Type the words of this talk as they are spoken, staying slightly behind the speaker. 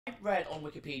I read on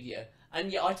Wikipedia,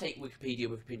 and yeah, I take Wikipedia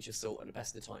with a pinch of salt at the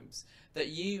best of times, that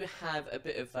you have a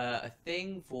bit of a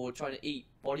thing for trying to eat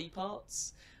body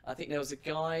parts. I think there was a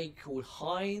guy called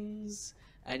Heinz,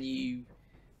 and you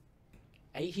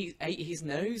ate his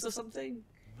nose or something.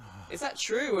 Is that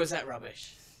true or is that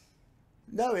rubbish?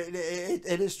 No, it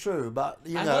is true, but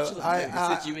you How know, much of the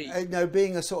nose did you eat? you know,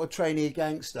 being a sort of trainee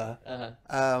gangster,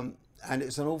 Uh-huh. and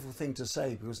it's an awful thing to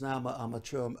say because now I'm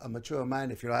a mature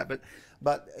man, if you like.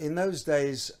 But in those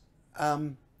days,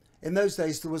 there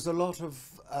was a lot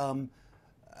of.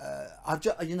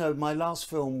 You know, my last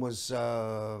film was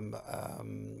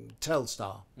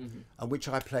Telstar, in which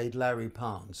I played Larry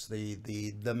Parnes,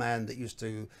 the man that used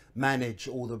to manage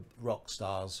all the rock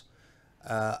stars,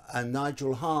 and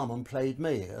Nigel Harman played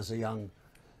me as a young.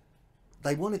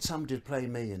 They wanted somebody to play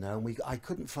me, you know, and I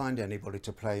couldn't find anybody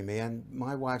to play me. And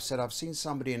my wife said, "I've seen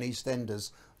somebody in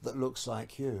EastEnders that looks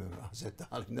like you." I said,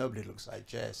 "Darling, nobody looks like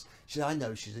Jess." She said, "I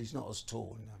know." She said, "He's not as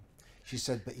tall." You know. She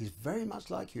said, "But he's very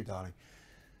much like you, darling."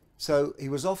 So he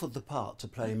was offered the part to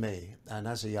play me, and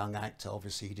as a young actor,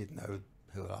 obviously he didn't know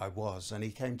who I was, and he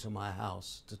came to my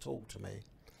house to talk to me.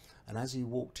 And as he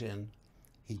walked in,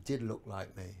 he did look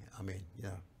like me. I mean, you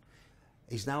know,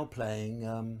 he's now playing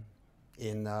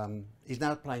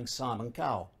Simon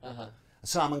Cowell.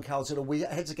 Simon Cowell said, "Oh, we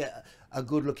had to get a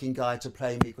good-looking guy to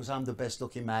play me because I'm the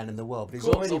best-looking man in the world." But he's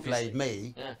already played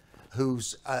me. Yeah.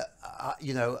 Who's,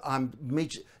 you know, I'm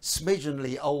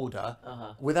smidgenly older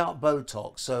without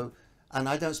Botox. So, and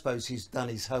I don't suppose he's done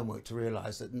his homework to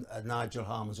realise that Nigel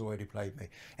Harman's already played me.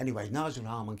 Anyway, Nigel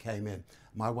Harman came in.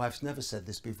 My wife's never said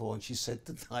this before, and she said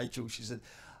to Nigel, she said,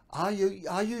 Are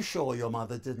you sure your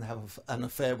mother didn't have an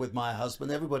affair with my husband?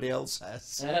 Everybody else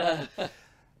has."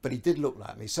 But he did look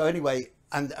like me. So anyway,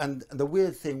 and the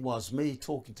weird thing was me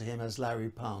talking to him as Larry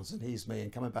Parnes, and he's me,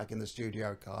 and coming back in the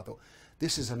studio car, I thought,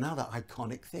 this is another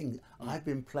iconic thing. I've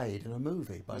been played in a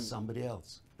movie by somebody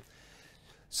else.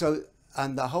 So,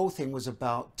 and the whole thing was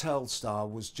about Telstar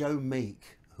was Joe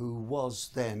Meek, who was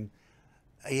then,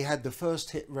 he had the first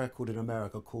hit record in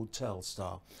America called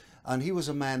Telstar. And he was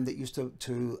a man that used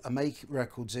to make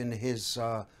records in his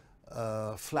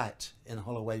flat in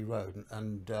Holloway Road.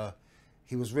 And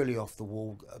he was really off the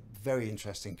wall, a very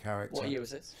interesting character. What year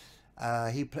was this?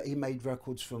 He made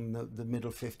records from the middle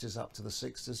 50s up to the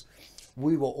 60s.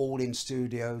 We were all in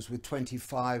studios with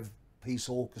 25-piece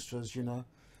orchestras, you know,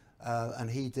 and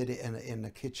he did it in a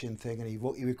kitchen thing, and he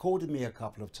recorded me a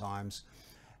couple of times,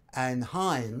 and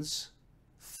Heinz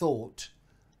thought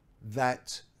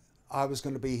that I was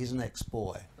going to be his next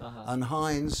boy, and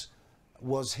Heinz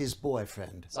was his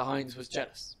boyfriend. So Heinz was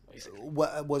jealous, basically.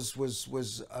 Was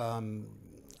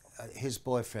his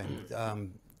boyfriend,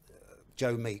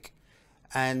 Joe Meek.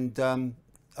 And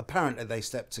apparently they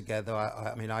slept together.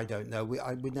 I mean, I don't know.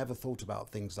 We never thought about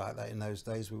things like that in those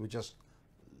days. We were just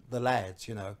the lads,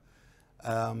 you know.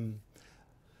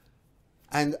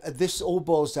 And this all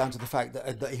boils down to the fact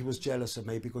that he was jealous of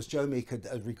me because Joe Meek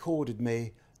had recorded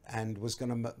me and was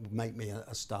going to make me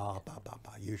a star, blah, blah,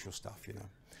 blah, usual stuff, you know.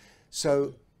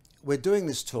 So we're doing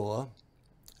this tour,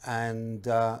 and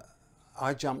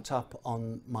I jumped up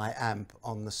on my amp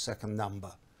on the second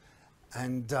number.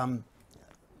 And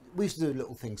we used to do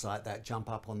little things like that, jump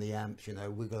up on the amps, you know,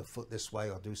 wiggle a foot this way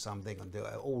or do something, and do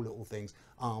all little things,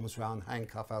 arms round,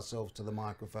 handcuff ourselves to the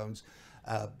microphones,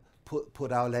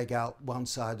 put our leg out one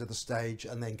side of the stage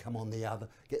and then come on the other,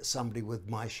 get somebody with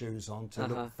my shoes on to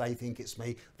look, they think it's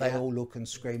me, they all look and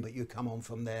scream, but you come on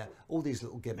from there, all these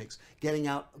little gimmicks. Getting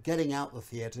out the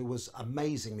theatre was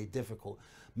amazingly difficult.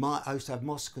 I used to have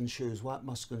Moscow shoes, white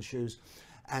Moscow shoes,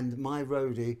 and my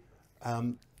roadie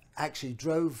actually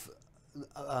drove.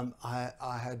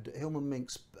 I had Hillman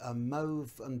Mink's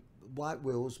mauve and white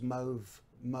wheels, mauve,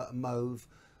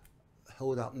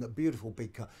 held up in a beautiful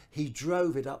big car. He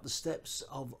drove it up the steps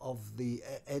of the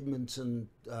Edmonton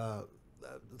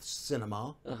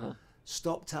cinema,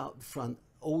 stopped out front,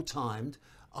 all timed.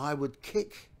 I would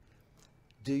kick,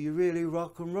 "Do you really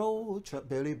rock and roll,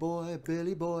 Billy boy,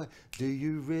 Billy boy? Do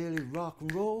you really rock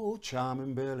and roll,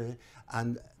 charming Billy?"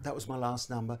 And that was my last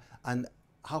number. And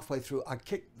halfway through, I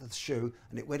kicked the shoe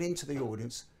and it went into the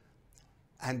audience,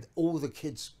 and all the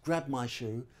kids grabbed my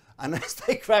shoe, and as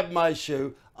they grabbed my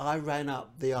shoe, I ran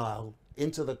up the aisle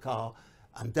into the car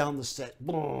and down the steps.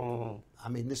 I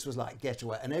mean, this was like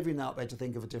Getaway, and every night I had to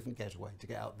think of a different getaway to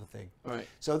get out of the thing. Right.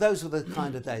 So those were the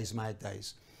kind of days, mad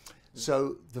days.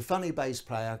 So the funny bass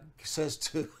player says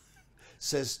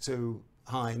to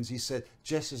Heinz, he said,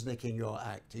 "Jess is nicking your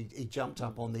act." He jumped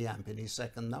up on the amp in his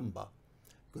second number,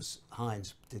 because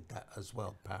Heinz did that as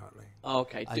well, apparently. Oh,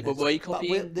 okay. Were you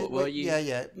copying?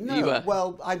 Yeah. No,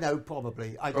 well, I know,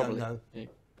 probably. I don't know. Yeah.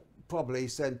 probably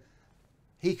said,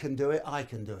 he can do it, I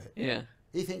can do it. Yeah.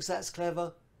 He thinks that's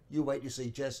clever. You wait, you see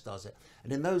Jess does it.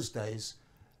 And in those days,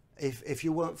 if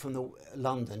you weren't from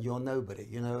London, you're nobody.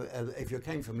 You know, if you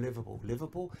came from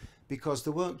Liverpool, because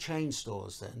there weren't chain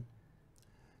stores then.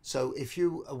 So if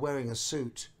you are wearing a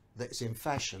suit that's in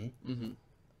fashion,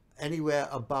 anywhere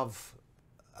above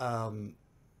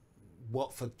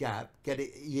Watford Gap, get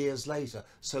it years later.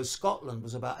 So Scotland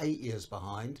was about 8 years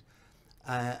behind,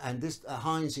 and this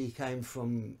Heinz, he came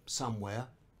from somewhere,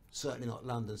 certainly not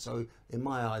London. So in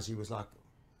my eyes, he was like,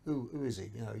 who is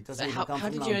he? You know, he doesn't even come from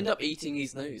London. How did you end up eating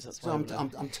his nose? That's so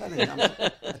I'm telling you,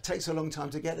 it takes a long time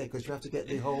to get there because you have to get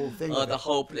the whole thing. Oh, the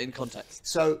whole in context.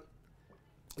 So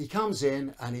he comes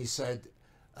in and he said,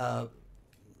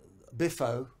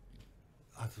 Biffo,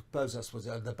 I suppose that was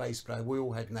the bass player, we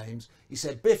all had names. He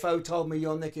said, Biffo told me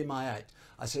you're nicking my act.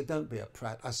 I said, don't be a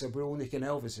prat. I said, we're all nicking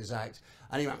Elvis's act.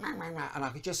 And he went, mah, mah, mah, and I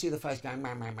could just see the face going,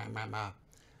 mah, mah, mah, mah, mah.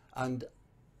 And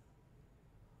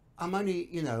I'm only,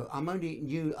 you know, a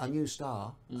newly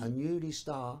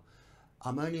star.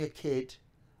 I'm only a kid,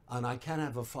 and I can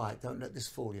have a fight. Don't let this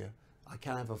fool you. I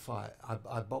can have a fight.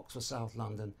 I box for South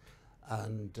London,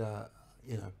 and,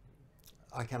 you know,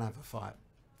 I can have a fight.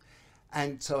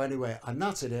 And so anyway, I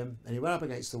nutted him, and he went up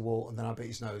against the wall, and then I bit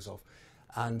his nose off,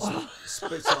 and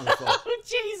spits it on the floor. Oh,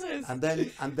 Jesus! And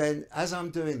then, as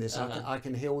I'm doing this, I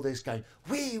can hear all this going,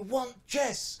 "We want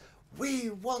Jess, we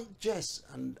want Jess,"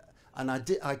 and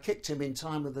I kicked him in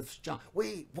time with the jump.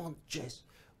 We want Jess.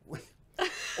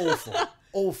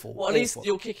 Awful. Well, at least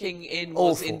your kicking in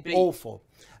was in beat. Awful.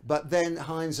 But then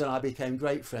Heinz and I became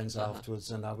great friends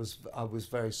afterwards, and I was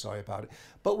very sorry about it.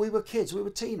 But we were kids, we were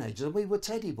teenagers, and we were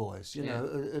teddy boys. You know,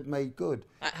 it made good.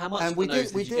 How much? And we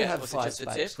did have was fights it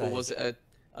just a backstage. tip, or was it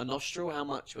a nostril? How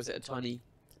much was it? A tiny?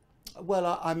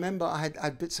 Well, I remember I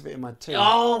had bits of it in my teeth.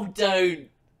 Oh, don't!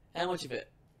 How much of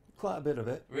it? Quite a bit of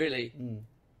it. Really?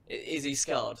 Is he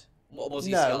scarred? What was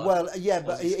he no, scarred? well, yeah,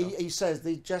 but he says,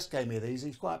 Jess gave me these.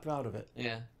 He's quite proud of it.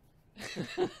 Yeah.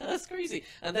 That's crazy.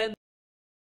 And then